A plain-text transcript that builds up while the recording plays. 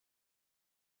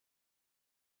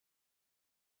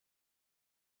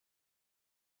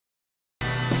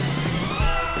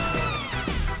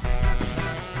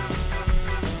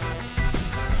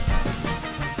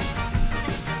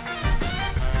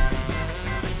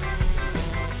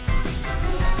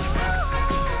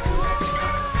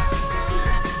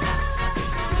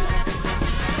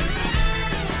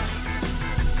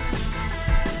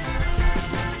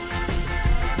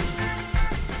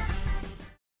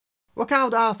Look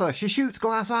out, Arthur, she shoots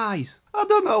glass eyes. I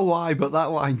don't know why, but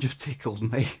that line just tickled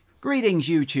me. Greetings,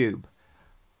 YouTube.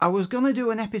 I was gonna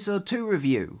do an episode 2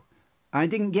 review. I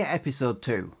didn't get episode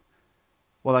 2.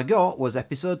 What I got was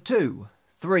episode 2,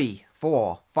 3,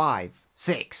 4, 5,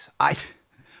 6.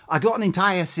 I got an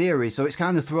entire series, so it's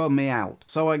kind of thrown me out.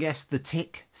 So I guess the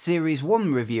Tick Series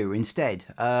 1 review instead.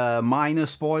 Minor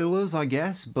spoilers, I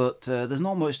guess, but there's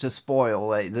not much to spoil.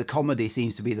 The comedy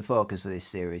seems to be the focus of this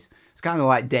series. It's kind of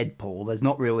like Deadpool, there's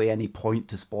not really any point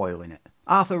to spoiling it.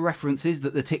 Arthur references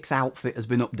that the Tick's outfit has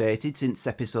been updated since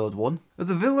episode 1.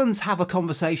 The villains have a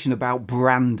conversation about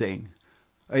branding.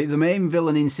 The main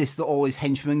villain insists that all his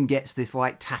henchmen gets this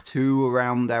like tattoo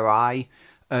around their eye,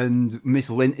 and Miss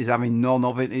Lint is having none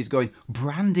of it. He's going,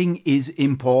 branding is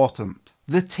important.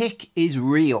 The Tick is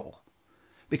real.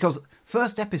 Because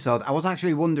first episode, I was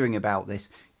actually wondering about this.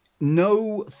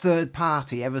 No third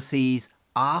party ever sees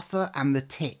Arthur and the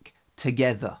Tick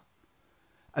together.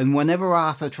 And whenever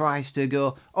Arthur tries to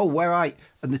go, oh, where are you?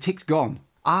 And the Tick's gone.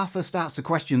 Arthur starts to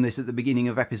question this at the beginning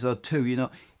of episode 2, you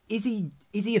know. Is he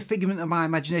a figment of my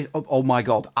imagination? Oh my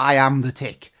God, I am the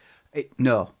Tick.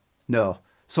 No.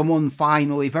 Someone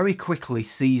finally, very quickly,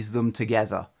 sees them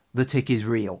together. The Tick is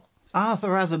real.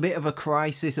 Arthur has a bit of a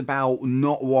crisis about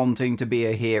not wanting to be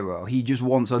a hero. He just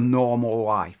wants a normal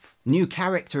life. New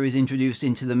character is introduced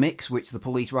into the mix, which the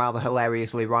police rather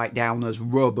hilariously write down as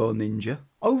Robo Ninja.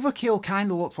 Overkill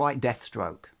kind of looks like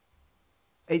Deathstroke.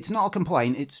 It's not a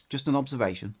complaint, it's just an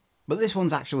observation. But this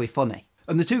one's actually funny.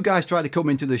 And the two guys try to come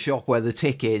into the shop where the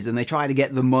Tick is, and they try to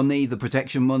get the money, the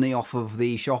protection money, off of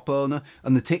the shop owner,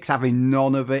 and the Tick's having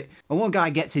none of it. And one guy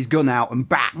gets his gun out and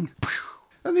bang!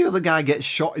 And the other guy gets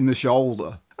shot in the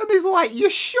shoulder. And he's like, you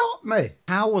shot me!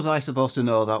 How was I supposed to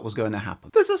know that was going to happen?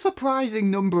 There's a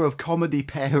surprising number of comedy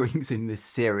pairings in this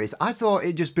series. I thought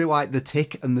it'd just be like the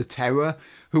Tick and the Terror,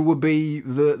 who would be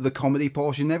the comedy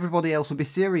portion. Everybody else would be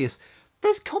serious.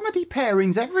 There's comedy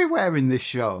pairings everywhere in this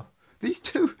show. These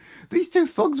two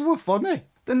thugs were funny.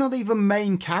 They're not even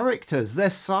main characters,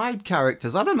 they're side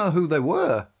characters. I don't know who they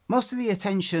were. Most of the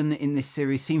attention in this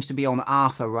series seems to be on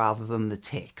Arthur rather than the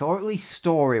Tick, or at least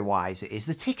story-wise it is.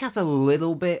 The Tick has a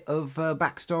little bit of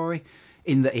backstory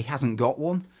in that he hasn't got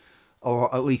one,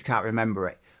 or at least can't remember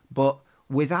it. But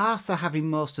with Arthur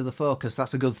having most of the focus,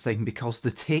 that's a good thing, because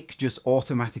the Tick just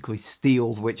automatically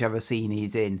steals whichever scene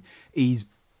he's in. He's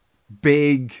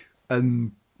big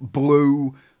and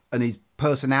blue, and his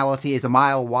personality is a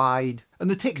mile wide. And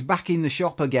the Tick's back in the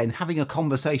shop again, having a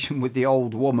conversation with the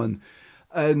old woman.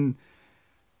 And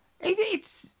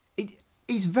he's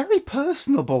very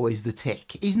personable, is the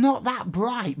Tick. He's not that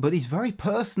bright, but he's very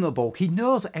personable. He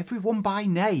knows everyone by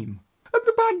name. And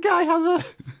the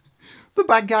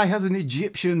bad guy has an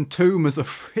Egyptian tomb as a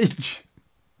fridge.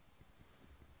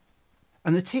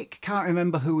 And the Tick can't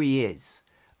remember who he is.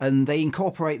 And they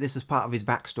incorporate this as part of his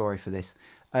backstory for this.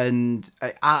 And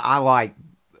I like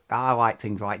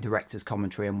things like director's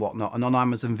commentary and whatnot. And on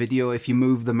Amazon Video, if you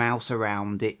move the mouse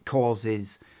around, it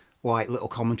causes like little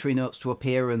commentary notes to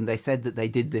appear. And they said that they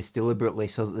did this deliberately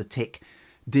so that the Tick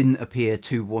didn't appear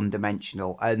too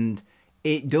one-dimensional. And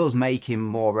it does make him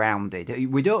more rounded.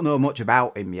 We don't know much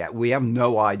about him yet. We have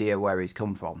no idea where he's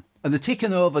come from. And the Tick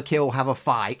and Overkill have a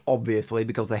fight, obviously,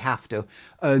 because they have to.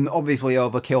 And obviously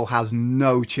Overkill has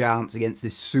no chance against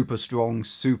this super strong,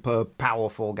 super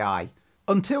powerful guy.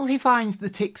 Until he finds the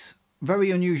Tick's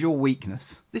very unusual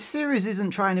weakness. This series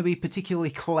isn't trying to be particularly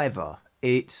clever.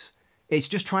 It's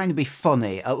just trying to be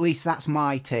funny. At least that's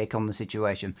my take on the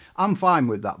situation. I'm fine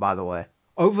with that, by the way.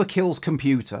 Overkill's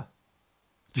computer.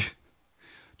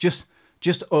 Just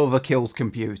Overkill's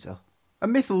computer.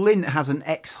 And Miss Lint has an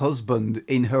ex-husband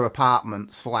in her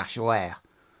apartment / lair.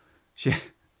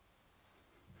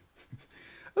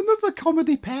 Another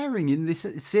comedy pairing in this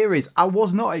series. I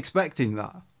was not expecting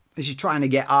that. And she's trying to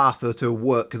get Arthur to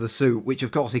work the suit, which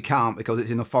of course he can't because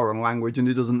it's in a foreign language and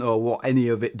he doesn't know what any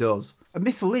of it does. And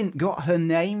Miss Lint got her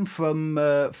name from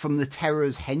the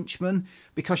Terror's henchman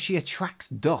because she attracts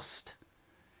dust.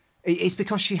 It's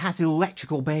because she has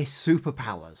electrical-based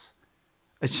superpowers.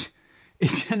 It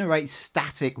generates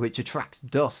static which attracts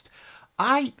dust.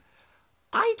 I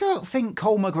don't think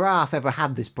Cole McGrath ever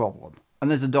had this problem.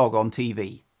 And there's a dog on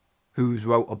TV who's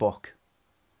wrote a book.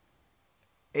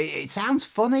 It sounds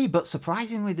funny, but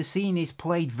surprisingly the scene is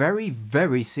played very,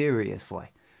 very seriously.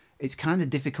 It's kind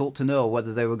of difficult to know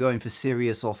whether they were going for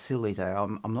serious or silly there.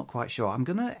 I'm not quite sure. I'm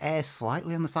going to err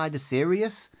slightly on the side of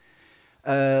serious.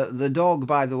 The dog,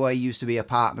 by the way, used to be a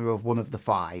partner of one of the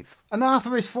 5. And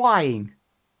Arthur is flying.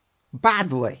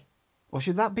 Badly. Or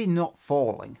should that be not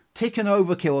falling? Tick and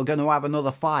Overkill are going to have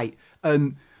another fight.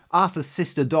 And Arthur's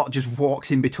sister Dot just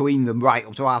walks in between them right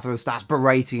up to Arthur and starts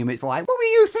berating him. It's like, what were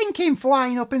you thinking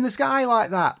flying up in the sky like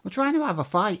that? We're trying to have a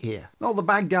fight here. All the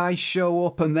bad guys show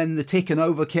up and then the Tick and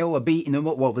Overkill are beating them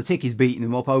up. Well, the Tick is beating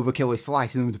them up, Overkill is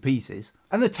slicing them to pieces.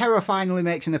 And the Terror finally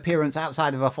makes an appearance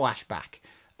outside of a flashback.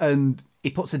 And he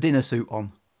puts a dinner suit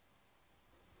on.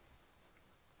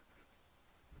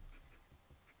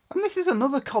 And this is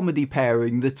another comedy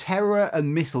pairing. The Terror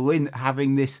and Miss Lint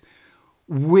having this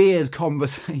weird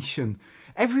conversation.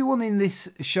 Everyone in this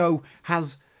show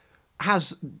has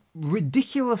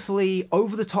ridiculously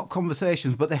over-the-top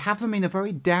conversations, but they have them in a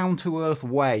very down-to-earth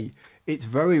way. It's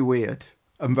very weird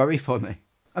and very funny.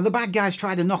 And the bad guys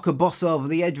try to knock a bus over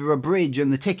the edge of a bridge,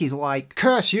 and the Tick is like,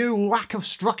 curse you, lack of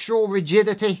structural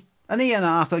rigidity. And he and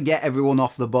Arthur get everyone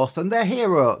off the bus, and they're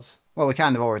heroes. Well, we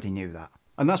kind of already knew that.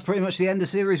 And that's pretty much the end of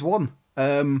Series 1.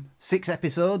 6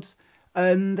 episodes.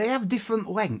 And they have different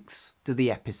lengths to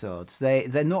the episodes.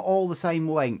 They're not all the same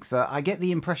length. I get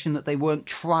the impression that they weren't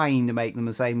trying to make them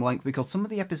the same length, because some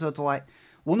of the episodes are like,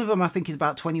 one of them I think is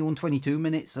about 21, 22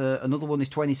 minutes. Another one is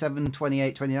 27,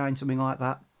 28, 29, something like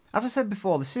that. As I said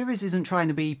before, the series isn't trying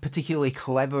to be particularly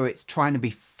clever. It's trying to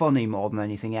be funny more than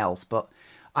anything else. But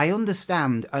I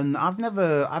understand, and I've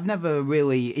never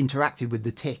really interacted with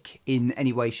the Tick in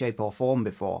any way, shape or form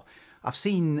before. I've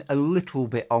seen a little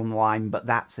bit online, but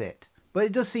that's it. But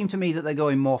it does seem to me that they're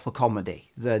going more for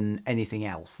comedy than anything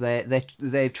else.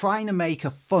 They're trying to make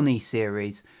a funny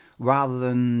series rather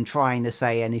than trying to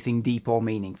say anything deep or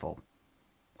meaningful.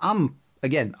 I'm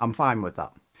fine with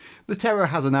that. The Terror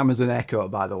has an Amazon Echo,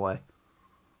 by the way.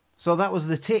 So that was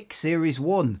The Tick Series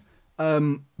 1.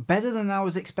 Better than I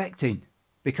was expecting,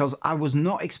 because I was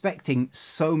not expecting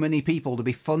so many people to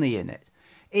be funny in it.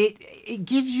 It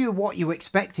gives you what you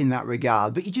expect in that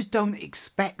regard, but you just don't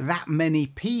expect that many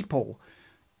people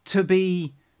to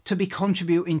be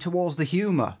contributing towards the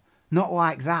humour. Not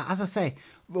like that. As I say,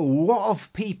 a lot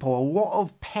of people, a lot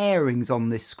of pairings on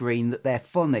this screen that they're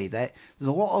funny. There's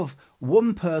a lot of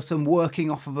one person working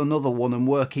off of another one and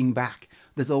working back.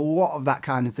 There's a lot of that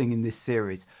kind of thing in this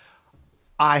series.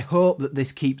 I hope that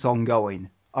this keeps on going.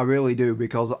 I really do,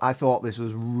 because I thought this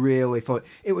was really fun.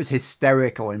 It was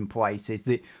hysterical in places.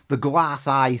 The glass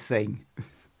eye thing.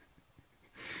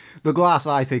 The glass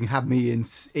eye thing had me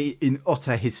in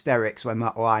utter hysterics when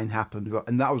that line happened.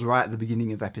 And that was right at the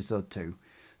beginning of episode 2.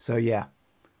 So yeah,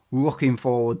 looking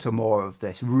forward to more of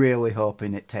this. Really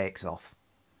hoping it takes off.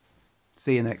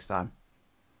 See you next time.